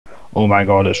Oh my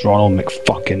god, it's Ronald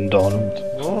McFucking Donald.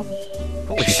 Oh,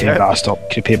 holy Creepy shit.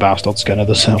 bastard skin of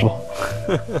the server.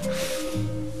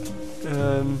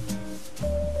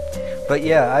 But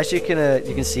yeah, as you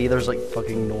can see, there's like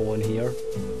fucking no one here.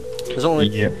 There's only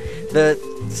Yep.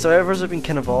 the servers have been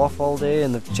kind of off all day,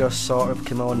 and they've just sort of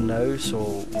come on now. So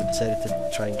we decided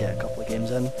to try and get a couple of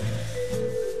games in.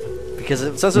 Because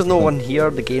since there's no one here,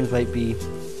 the games might be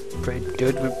pretty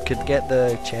good. We could get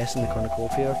the chest in the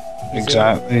cornucopia.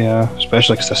 Exactly, yeah.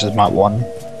 Especially because this is map 1.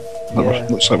 Yeah.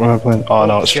 Looks like we're playing. Oh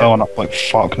no, it's Shit. filling up like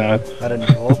fuck now. I didn't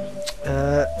know.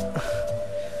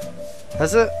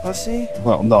 Has it? Let's see.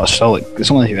 Well, no, it's still like, it's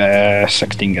only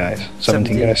 16 guys.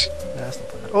 17 guys. Yeah, that's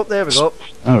not bad. Oh, there we go.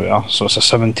 There we are. So it's a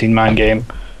 17-man game.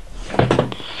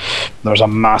 There's a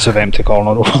massive empty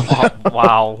corner over there. Oh,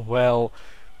 wow. Well,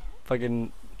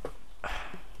 fucking,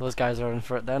 those guys are in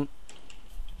for it then.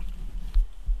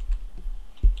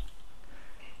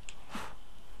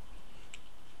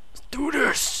 Let's do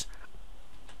this.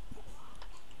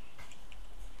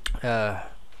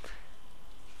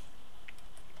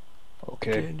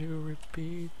 Okay. Can you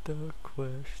repeat the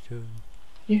question?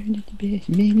 You're not the best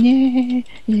man, yeah.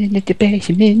 You're not the best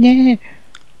man, yeah.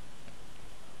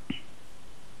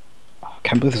 I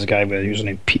can't believe there's a guy with a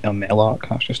username Peter Melark.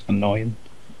 That's just annoying.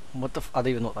 What the I don't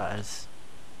even know what that is.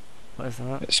 What is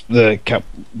that? It's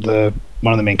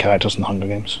one of the main characters in the Hunger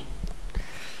Games.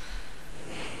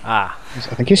 Ah. I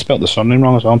think he spelled the surname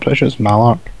wrong as well. I'm pretty sure it's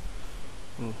Malark.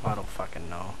 I don't fucking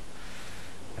know.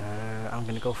 I'm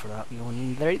gonna go for that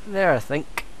one right there, I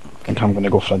think. I think I'm going to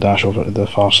go for a dash over to the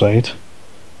far side.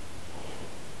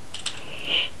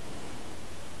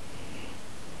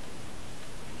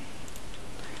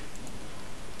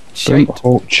 Bring the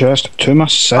whole chest to I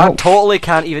myself. totally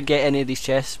can't even get any of these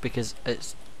chests because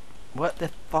it's... What the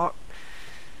fuck?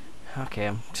 Okay,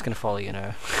 I'm just gonna follow you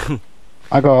now.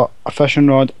 I got a fishing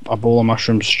rod, a bowl of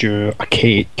mushroom stew, a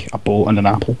cake, a bowl and an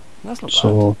apple. That's not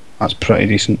So that's pretty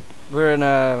decent. bad. We're in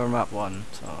we're map 1,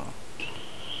 so...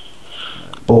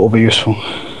 Boat will be useful.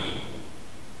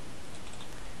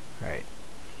 Right.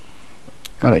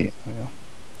 Alright, there we go.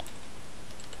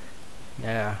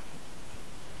 Yeah.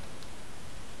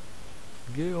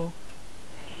 Yeah.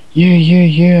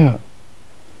 Yeah.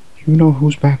 You know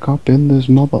who's back up in this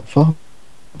motherfucker.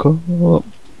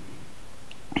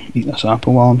 Eat this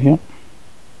apple while I'm here.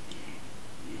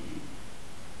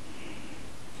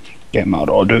 Get my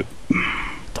rod out.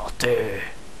 Dirty.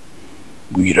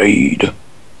 We ride.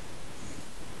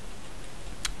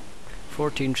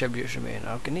 14 tributes remain.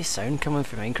 Oh, can any sound coming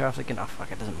from Minecraft again? Oh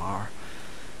fuck, it doesn't matter.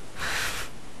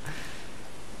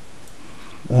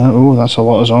 Oh, that's a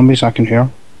lot of zombies I can hear.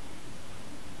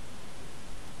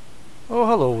 Oh,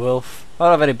 hello, Wolf. I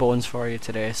don't have any bones for you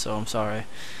today, so I'm sorry.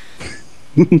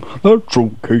 That's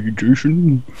okay,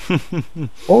 Jason.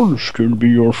 I'll still be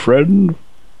your friend.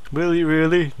 Will you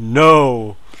really?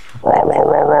 No!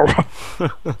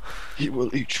 He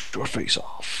will eat your face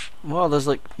off. Well, there's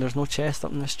no chest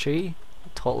up in this tree.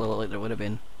 Totally look like there would have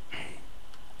been.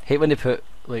 Hate when they put,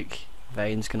 like,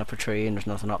 vines going up a tree and there's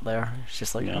nothing up there. It's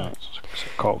just like, Yeah, it's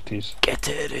a cocktease. get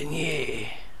it in ye!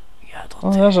 Yeah,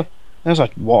 Oh, there's a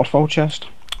waterfall chest.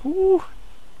 Ooh!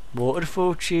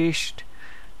 Waterfall chest.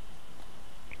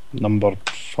 Number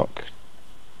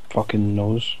fucking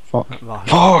knows. Fuck. Well, who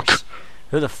Fuck! cares?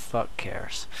 Who the fuck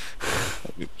cares?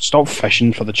 Stop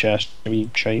fishing for the chest, you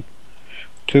shite.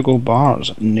 2 gold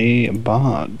bars, nae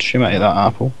bad. She might eat that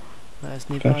apple. That is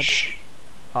not bad. Fish.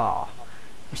 Ah,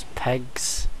 there's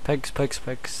pigs.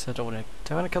 Pigs. I don't wanna.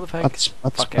 Do I wanna kill the pig?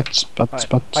 Fuck it.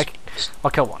 Right,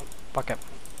 I'll kill one. Fuck it.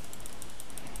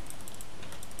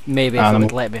 Maybe if it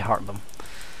would let me hurt them.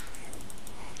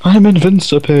 I'm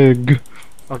Invincipig.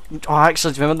 Oh,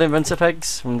 actually, do you remember the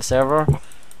Invincipigs from the server?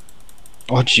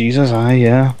 Oh Jesus, aye,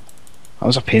 yeah. That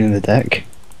was a pain in the dick.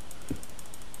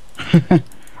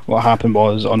 What happened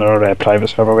was, on our private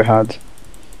server we had,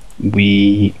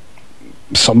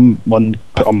 someone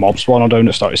put a mob spawner down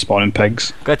that started spawning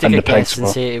pigs. Got to And take the a pigs guess and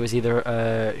were- say it was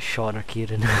either Sean or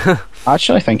Kieran.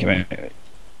 Actually, I think it might.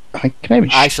 I think it might be.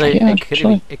 Actually, yeah,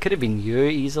 it could have been you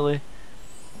easily.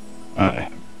 Aye.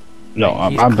 No,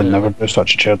 He's I would clearly- never do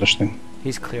such a childish thing.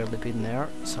 He's clearly been there,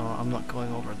 so I'm not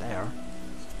going over there.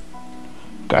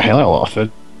 Got a hell of a lot of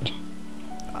food.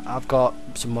 I've got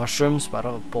some mushrooms, but I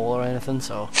don't have a bowl or anything,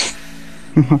 so...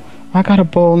 I got a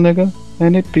bowl, nigga,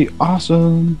 and it'd be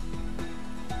awesome.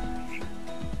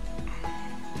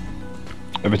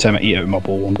 Every time I eat out of my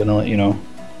bowl, I'm gonna let you know.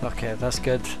 Okay, that's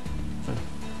good.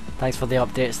 Thanks for the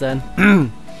updates then.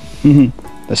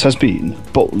 This has been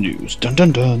Bowl News. Dun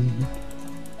dun dun.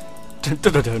 Dun,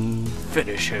 dun, dun, dun.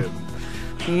 Finish him.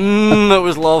 That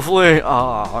was lovely.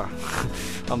 Ah,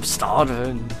 I'm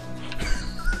starving.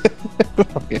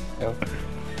 Fucking hell.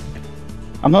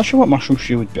 I'm not sure what mushroom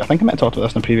stew would be. I think I might have talked about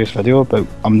this in a previous video, but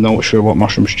I'm not sure what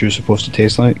mushroom stew is supposed to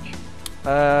taste like.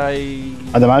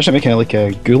 I'd imagine it would be kind of like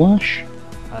a goulash.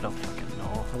 I don't fucking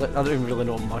know. I don't even really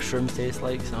know what mushrooms taste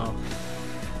like, so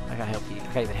I can't help you. I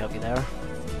can't even help you there.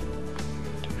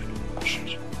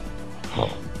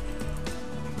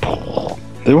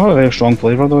 They do have a very strong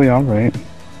flavour though, yeah, right.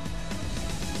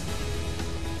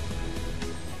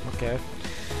 Okay.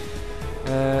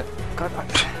 God,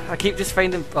 I keep just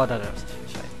finding. Oh, no, it's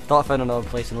fine. Thought I found another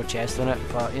place with no chest in it,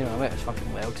 but you know, I might as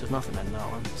fucking well, 'cause there's nothing in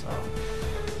that one, so.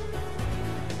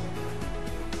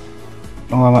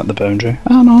 Oh, I'm at the boundary.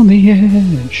 I'm on the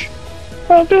edge.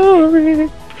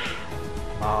 Boundary.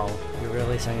 Wow, you're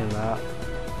really singing that?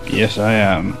 Yes, I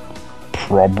am.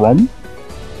 Problem?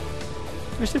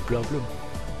 What's the problem?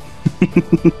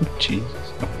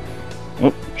 Jesus.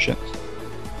 Oh, shit.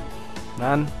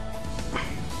 Man.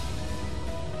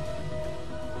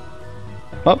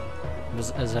 Up.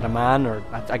 Is it a man, or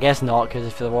I guess not, because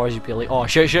if there was, you'd be like, oh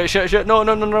shit, shit, shit, shit, no,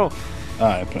 no, no, no.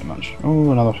 Aye, pretty much.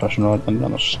 Oh, another fishing rod and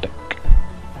another stick.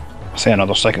 I say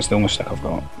another stick, it's the only stick I've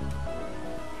got.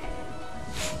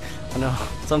 I know.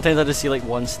 Sometimes I just see like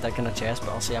one stick in a chest,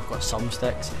 but I'll say I've got some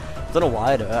sticks. I don't know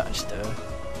why I do it, I just do.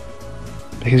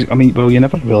 Because, I mean, well, you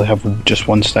never really have just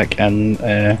one stick in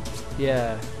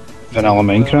Yeah. vanilla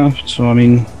Minecraft, so I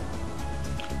mean...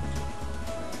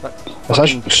 But There's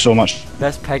actually so much...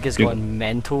 this pig is going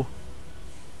mental.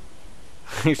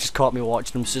 He just caught me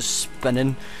watching him just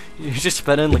spinning. He was just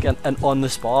spinning like on the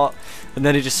spot, and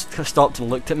then he just stopped and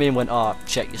looked at me and went, "Ah, oh,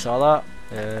 shit, you saw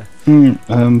that?"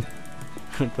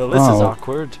 Well, this is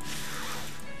awkward.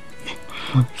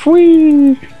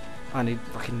 Whee! And he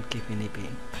fucking gave me an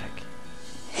beating, prick.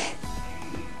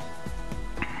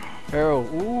 Oh,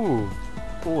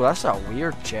 ooh, that's a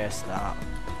weird chest. That.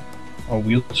 A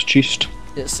wheel's chest.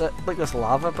 It's like this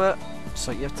lava bit,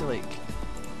 so you have to like.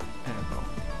 I don't know.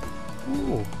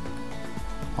 Ooh.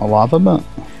 A lava bit?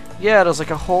 Yeah, there's like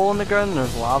a hole in the ground and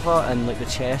there's lava, and like the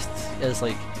chest is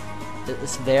like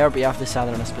it's there, but you have to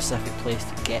stand in a specific place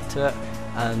to get to it.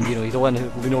 And you know, you don't want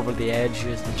to lean over the edge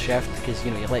using shift, because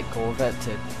you know, you let go of it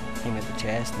to aim at the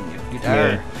chest and you're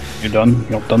there. Yeah, you're done.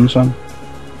 You're done, son.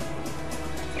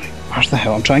 Where's the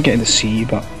hell? I'm trying to get in the sea,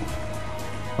 but...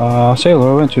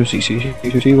 Sailor went to CCC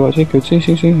to see what he could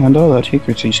CCC, and all that he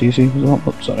could CCC. Oh,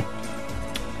 sorry.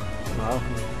 Well,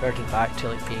 we reverted back to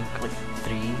like being like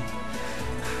 3.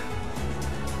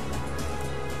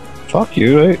 Fuck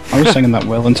you, right? I was singing that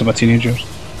well into my teenagers.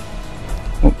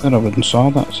 Oh, there I wouldn't saw.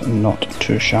 That's not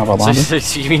too shabba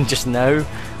So you mean just now?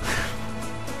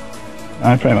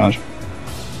 Aye, pretty much.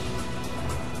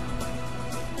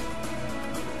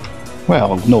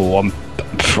 Well, no, I'm,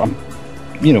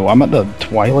 you know, I'm at the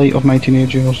twilight of my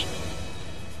teenage years.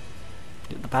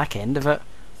 At the back end of it.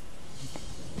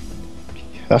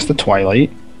 That's the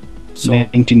twilight. So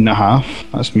 19 and a half.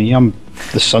 That's me.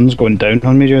 The sun's going down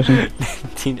on me, Jason.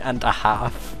 19 and a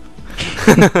half.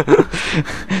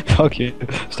 Fuck you.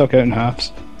 Stuck out in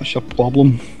halves. That's your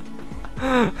problem.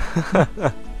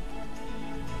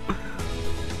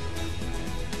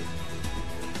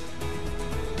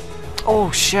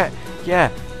 Oh shit! Yeah.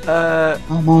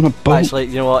 I'm on a boat. Actually,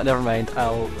 you know what? Never mind.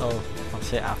 I'll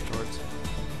say it afterwards.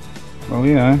 Oh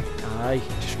yeah. Aye,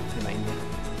 just remind me.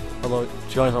 Although, to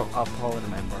be honest, I'll probably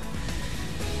remember.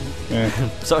 Yeah.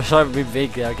 Sorry to be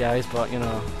vague there, guys, but you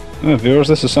know. Viewers,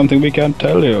 this is something we can't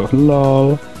tell you.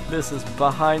 Lol. This is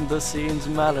behind the scenes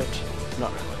marriage.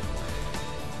 Not really.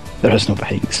 There is no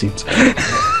behind the scenes.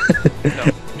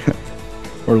 No.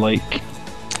 Or like,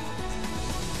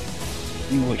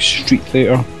 you know, like street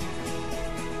theatre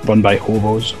run by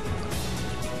hobos.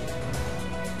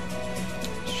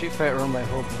 Street fighter run by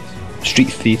hobos.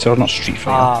 Street theatre, not street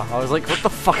fighter. Ah, I was like, what the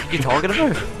fuck are you talking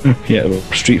about? Yeah, well,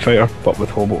 street fighter, but with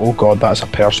hobo. Oh god, that's a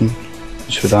person.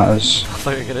 That's who that is. I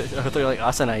thought you were like,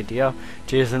 that's an idea.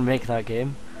 Jason, make that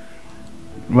game.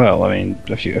 Well, I mean,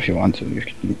 if you want to, you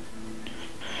can.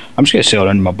 I'm just gonna sail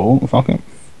around my boat. Fuck it.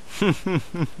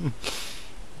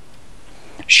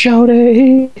 Shout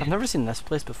it! I've never seen this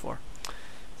place before.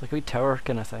 It's like a wee tower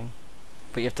kind of thing,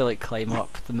 but you have to like climb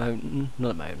up the mountain. Not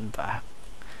the mountain, but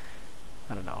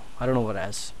I don't know. I don't know what it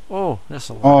is. Oh, there's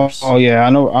a ladders. Oh yeah, I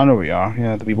know where we are.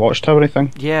 Yeah, the wee watchtower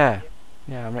thing. Yeah,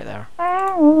 I'm right there.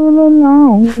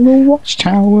 The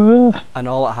watchtower. And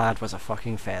all it had was a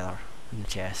fucking feather in the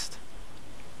chest.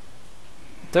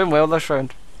 Doing well this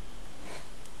round.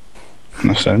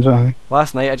 That sounds alright.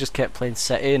 Last night I just kept playing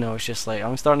City, and I was just like,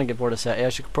 I'm starting to get bored of City. I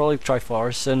should probably try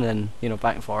Forest soon, and you know,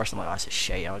 back in Forest, I'm like, that's a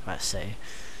shit. I'm like, City.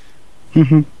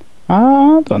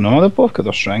 I don't know. They've both got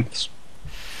their strengths.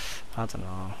 I don't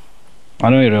know. I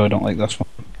know you really don't like this one.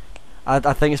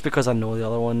 I think it's because I know the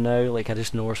other one now. Like I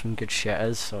just know where some good shit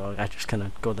is, so I just kind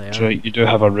of go there. So you do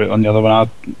have a route on the other one.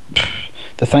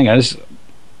 The thing is,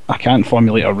 I can't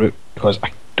formulate a route because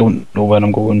I don't know where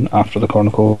I'm going after the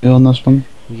cornucopia on this one.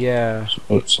 Yeah. So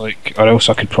it's like, or else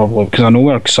I could probably, because I know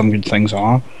where some good things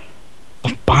are.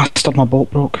 The bastard, my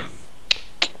bolt broke.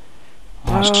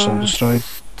 Oh, that's so destroyed.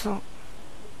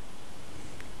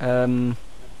 Can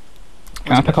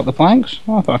I pick up the planks?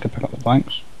 Oh, I thought I could pick up the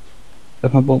planks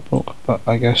if my bolt broke, but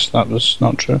I guess that was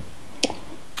not true.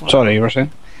 Sorry, you were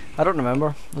saying? I don't remember.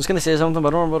 I was going to say something, but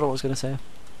I don't remember what I was going to say.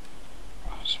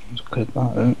 Someone's cleared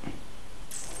that out.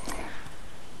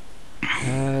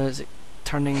 Is it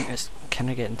turning? It's kind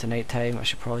of getting to night time. I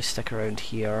should probably stick around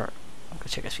here. I'm going to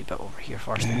check this wee bit over here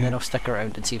first, and then I'll stick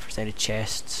around and see if there's any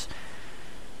chests.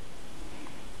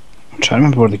 I'm trying to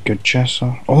remember where the good chests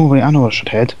are. Oh wait, I know where I should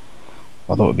head.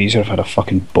 Although it would be easier if I had a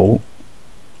fucking bolt.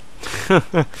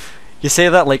 You say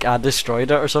that like I destroyed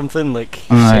it or something, like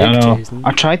I know.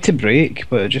 I tried to brake,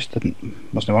 but it just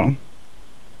wasn't working.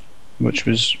 Which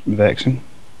was vexing.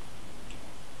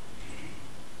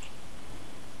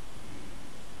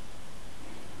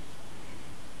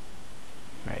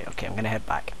 Right, okay, I'm gonna head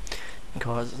back.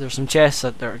 Because there's some chests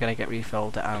that are gonna get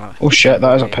refilled and oh shit,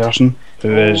 that is a person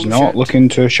who is not looking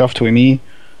too chuffed with me.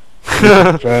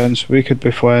 Friends, we could be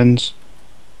friends.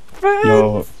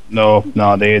 Friends. No,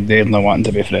 they're not wanting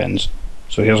to be friends.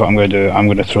 So here's what I'm going to do. I'm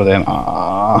going to throw them.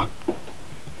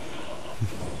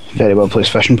 Very well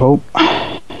placed fishing pole.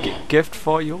 Gift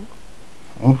for you.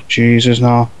 Oh Jesus,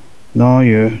 no,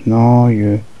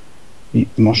 you.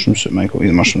 Eat the mushroom soup, Michael. Eat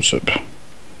the mushroom soup.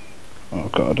 Oh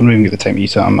god, I don't even get the time to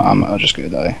eat it. I'm just going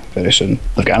to die very soon.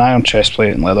 I've got an iron chest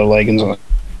plate and leather leggings and a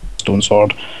stone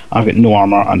sword. I've got no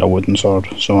armour and a wooden sword.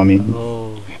 So I mean,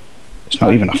 it's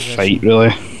not even a fight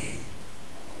really.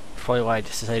 Probably why I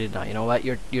just decided that. You know what?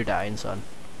 You're dying, son.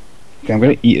 Okay, I'm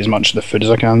going to eat as much of the food as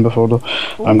I can before though.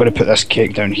 I'm going to put this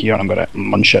cake down here and I'm going to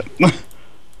munch it.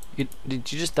 Did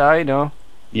you just die? No.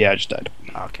 Yeah, I just died.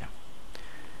 Okay.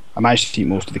 I managed to eat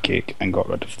most of the cake and got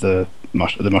rid of the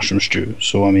mushroom stew.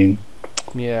 So I mean,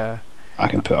 yeah, I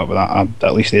can put up with that.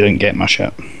 At least they didn't get my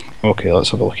shit. Okay,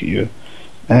 let's have a look at you.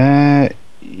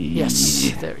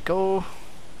 Yes, there we go.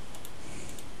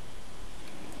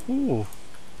 Ooh.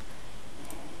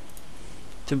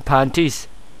 Some panties.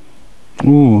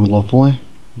 Ooh, lovely.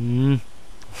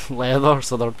 Leather,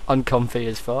 so they're uncomfy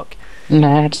as fuck.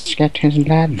 Let's get his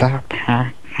leather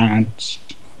pants.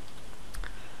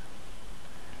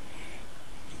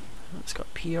 Let's go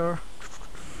up here.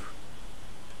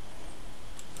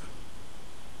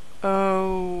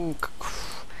 Oh.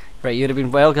 Right, you'd have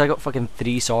been well, because I got fucking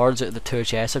 3 swords out of the 2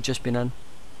 chests I've just been in.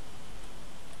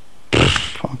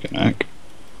 Fucking heck.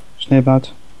 It's no bad.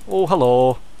 Oh,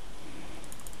 hello.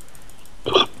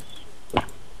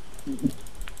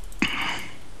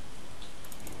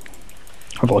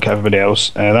 Have a look at everybody else.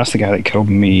 That's the guy that killed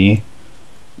me.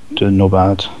 Doing no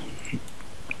bad.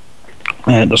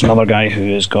 There's another guy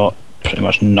who has got pretty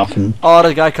much nothing. Oh,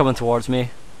 there's a guy coming towards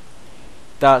me.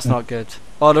 That's not good.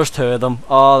 Oh, there's 2 of them.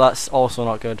 Oh, that's also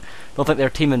not good. Don't think they're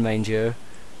teaming, mind you.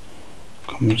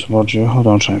 Coming towards you. Hold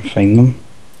on, try and find them.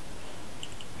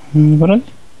 Where are they?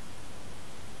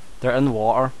 They're in the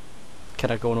water.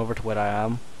 Kind of going over to where I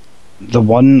am. The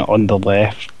one on the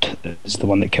left is the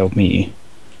one that killed me.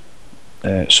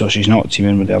 So she's not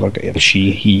teaming with the other guy.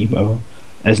 He, whatever,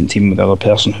 isn't teaming with the other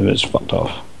person who is fucked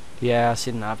off. Yeah, I've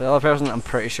seen that. But the other person, I'm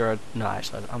pretty sure. No,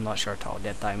 actually, I'm not sure at all. They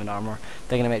had diamond armor.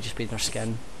 Thinking it might just be their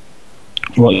skin.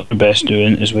 What you're best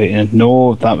doing is waiting.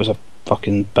 No, that was a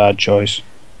fucking bad choice.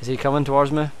 Is he coming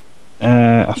towards me?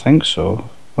 I think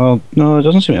so. Well, no, it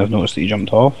doesn't seem to have noticed that you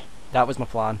jumped off. That was my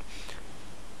plan.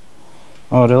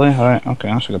 Oh, really? Alright, okay,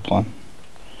 that's a good plan.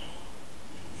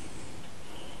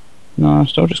 No, I'm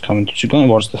still just coming. She's going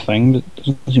towards the thing, but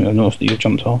doesn't seem to have noticed that you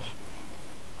jumped off.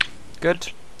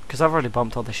 Good, because I've already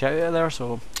bumped all the shit out of there,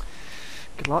 so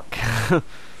good luck.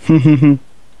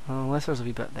 Unless there's a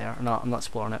wee bit there. No, I'm not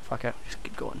exploring it. Fuck it. Just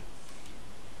keep going.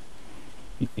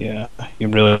 Yeah, you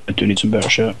really do need some better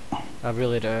shit. I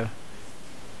really do.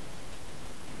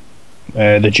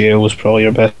 The jail was probably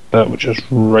your best bet, which is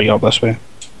right up this way.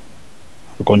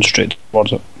 We're going straight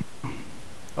towards it.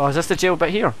 Oh, is this the jail bit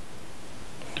here?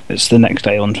 It's the next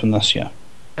island from this, yeah.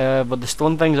 But the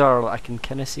stone things are, I can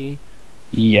kinda see.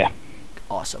 Yeah.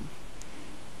 Awesome.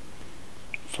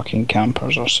 Fucking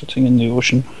campers are sitting in the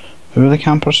ocean. Who are the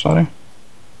campers, sorry?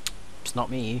 It's not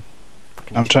me.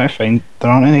 I'm trying to find... There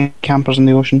aren't any campers in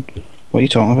the ocean. What are you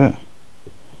talking about?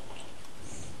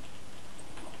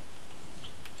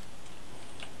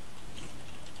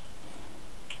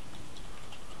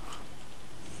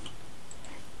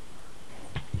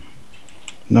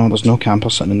 No, there's no camper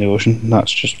sitting in the ocean. That's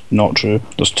just not true.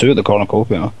 There's two at the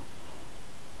cornucopia.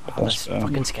 Oh, this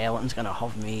fucking skeleton's gonna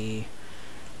have me.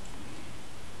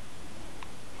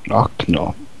 Oh,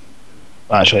 no.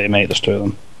 Actually, mate, there's two of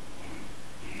them.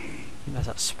 There's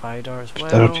that spider as well.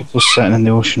 There are people sitting in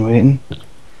the ocean waiting.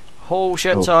 Oh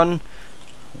shit, Oh. son.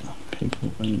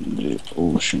 People in the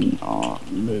ocean are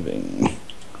moving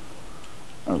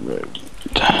around.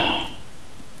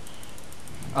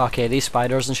 Okay, these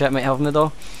spiders and shit might have me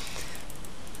though.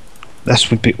 This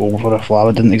would be over if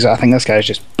lava didn't exist. I think this guy's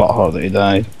just butthurt that he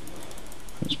died.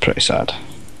 It's pretty sad.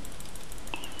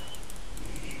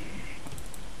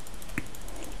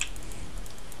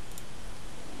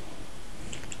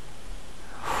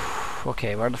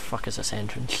 Okay, where the fuck is this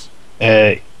entrance?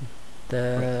 Uh,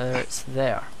 It's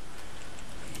there.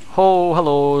 Oh,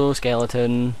 hello,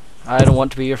 skeleton. I don't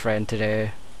want to be your friend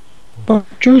today. but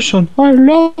Jason, I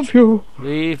love you.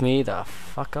 Leave me the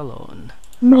fuck alone.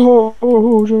 No,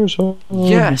 Jason.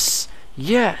 Yes!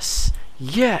 Yes!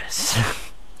 Yes!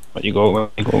 What you got?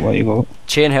 What you got? What you got?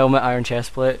 Chain helmet, iron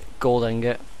chestplate, gold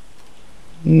ingot.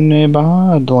 No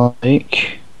bad,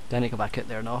 like. Then I go back out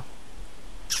there now.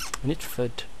 I need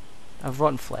food. I've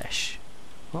rotten flesh.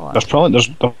 Well,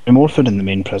 There'll be more food in the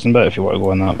main prison bit if you want to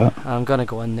go in that bit. I'm gonna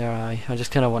go in there. I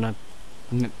just kind of want to.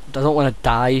 I don't want to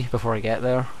die before I get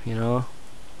there. You know.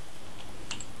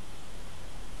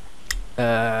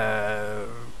 That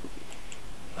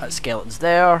skeleton's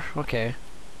there. Okay.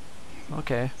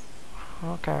 Okay.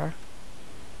 Okay.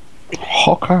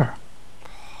 Hawker.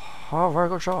 Oh, very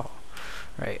good shot.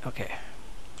 Right. Okay.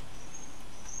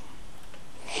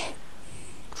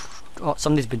 Oh,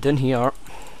 somebody's been down here.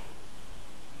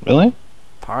 Really?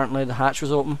 Apparently the hatch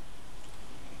was open.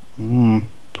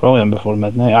 Probably in before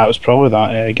midnight. Ah, it was probably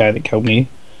that guy that killed me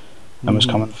and was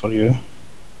Mhm. coming for you.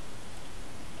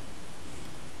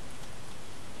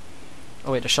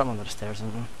 Oh wait, there's something under the stairs,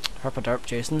 isn't there? Herp a derp,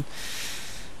 Jason.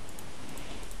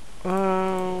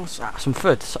 Some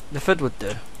food. The food would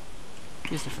do.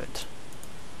 Use the food.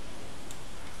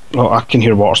 Oh, I can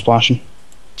hear water splashing.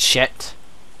 Shit.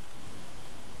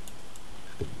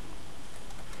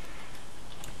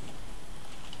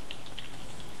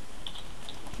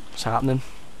 What's happening?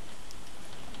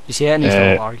 You see any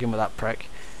still arguing with that prick?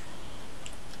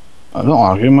 I'm not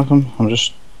arguing with him. I'm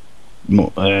just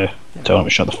telling him to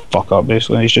shut the fuck up.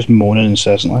 Basically, he's just moaning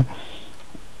incessantly.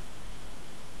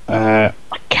 I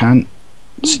can't.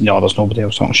 No, there's nobody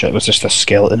else talking shit. It was just a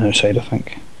skeleton outside, I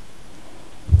think.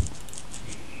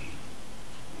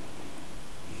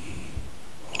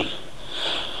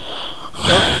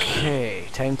 Okay,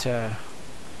 time to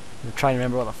try and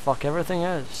remember what the fuck everything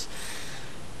is.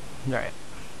 Right.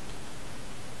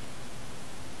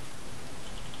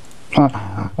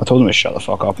 I told him to shut the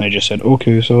fuck up, and he just said,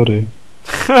 "Okay, sorry."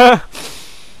 Right,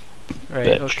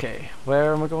 Bitch. okay.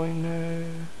 Where am I going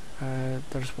now?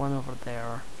 There's one over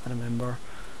there, I remember.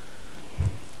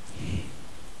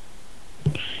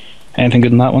 Anything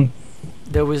good in that one?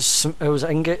 There was some, it was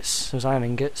ingots, it was iron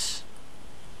ingots.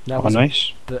 That Oh, was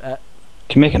nice. about it.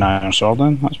 Can make an iron sword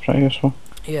then. That's pretty useful.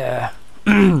 Yeah.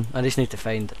 I just need to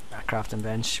find a crafting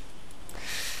bench.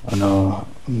 I know.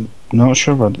 I'm not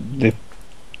sure where they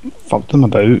fucked them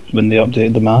about when they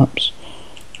updated the maps.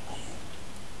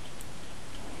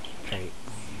 Right.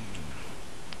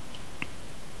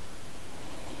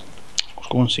 Let's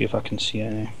go and see if I can see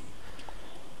any.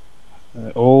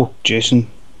 Oh, Jason.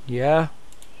 Yeah.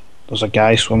 There's a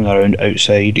guy swimming around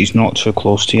outside. He's not too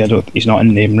close to you. He's not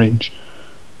in name range.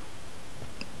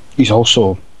 He's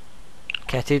also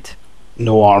Kitted.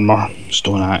 no armour,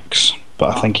 stone axe, but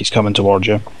I think he's coming towards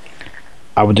you.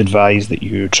 I would advise that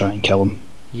you try and kill him.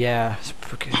 Yeah, it's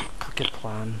a good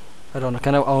plan. I don't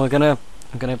know.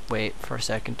 I'm gonna wait for a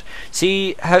second.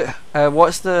 See how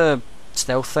what's the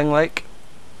stealth thing like?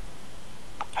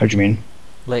 How do you mean?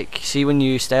 Like, see when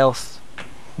you stealth,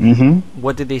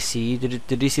 what did they see? Did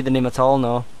they see the name at all?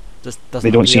 No. Just doesn't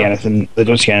They don't see appear. anything. They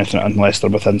don't see anything unless they're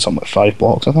within something like 5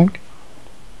 blocks, I think.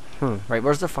 Right,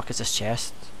 where's the fuck is this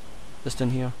chest? Just in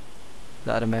here.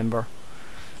 That I remember.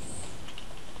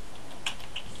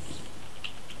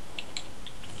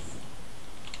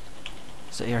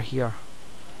 Is it here?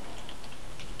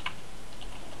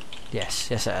 Yes,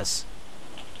 yes it is.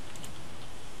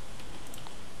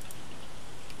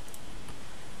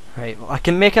 Right, well I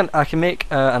can make an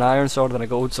iron sword and a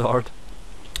gold sword.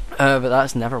 But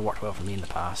that's never worked well for me in the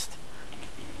past.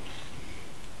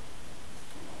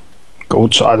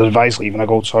 Gold sword. I'd advise leaving a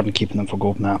gold sword and keeping them for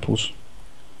golden apples.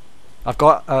 I've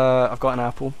got an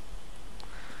apple.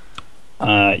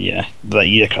 Yeah, that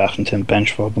you crafting 10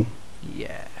 bench for them.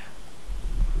 Yeah.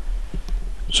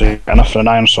 So you've got enough for an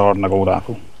iron sword and a gold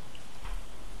apple.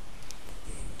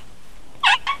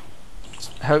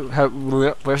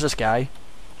 Where's this guy?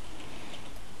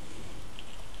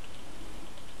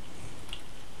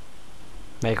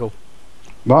 Michael.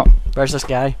 What? Where's this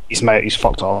guy? He's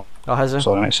fucked off. Oh, has he?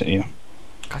 Sorry, mate, sit here.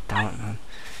 God damn it, man.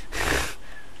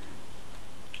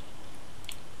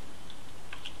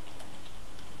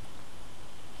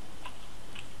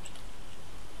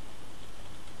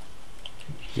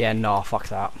 Yeah, no, fuck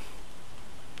that.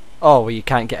 Oh, well, you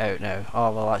can't get out now.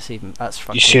 Oh, well, that's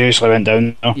fucking... You seriously went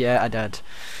down now? Yeah, I did.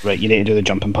 Right, you need to do the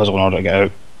jumping puzzle in order to get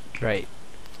out. Right.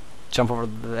 Jump over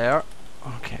there.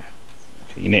 Okay.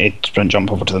 You need to sprint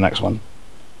jump over to the next one.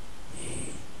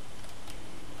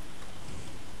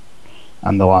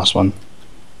 And the last one.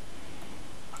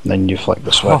 And then you flick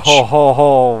the switch. Ho ho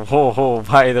ho ho ho,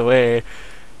 by the way.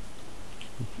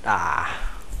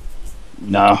 Ah.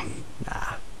 No.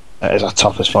 Nah. It is a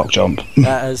tough as fuck jump.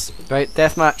 That is. Right,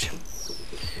 deathmatch.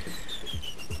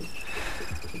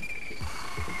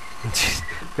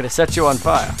 I'm gonna set you on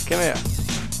fire. Come here.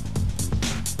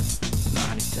 No,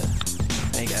 I need to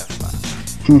get out of fire.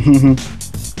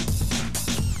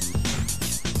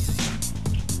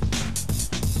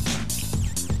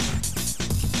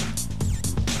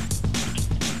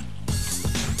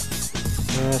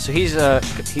 So he's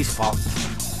fucked.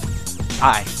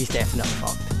 Aye, he's definitely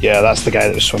fucked. Yeah, that's the guy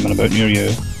that was swimming about near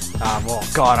you. Ah, well,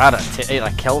 God, I'd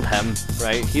have killed him,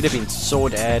 right? He'd have been so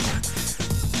dead.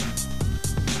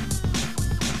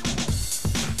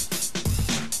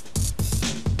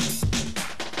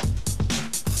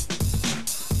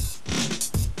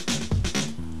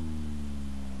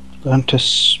 Learn to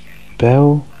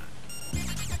spell?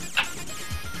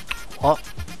 What?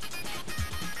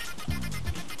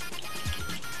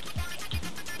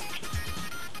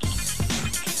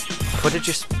 What did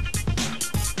you...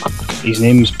 His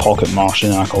name's Pocket Martian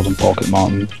and I called him Pocket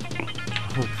Martin.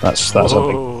 That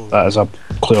is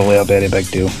clearly a very big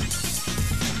deal.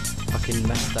 Fucking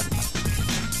missed it.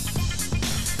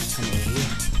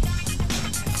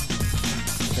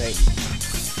 Right.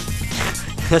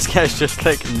 This guy's just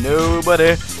like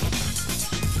nobody.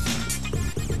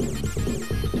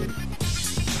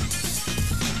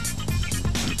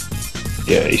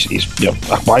 Yeah,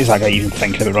 why is that guy even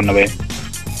thinking about running away?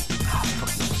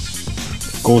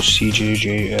 Go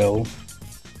CJJL.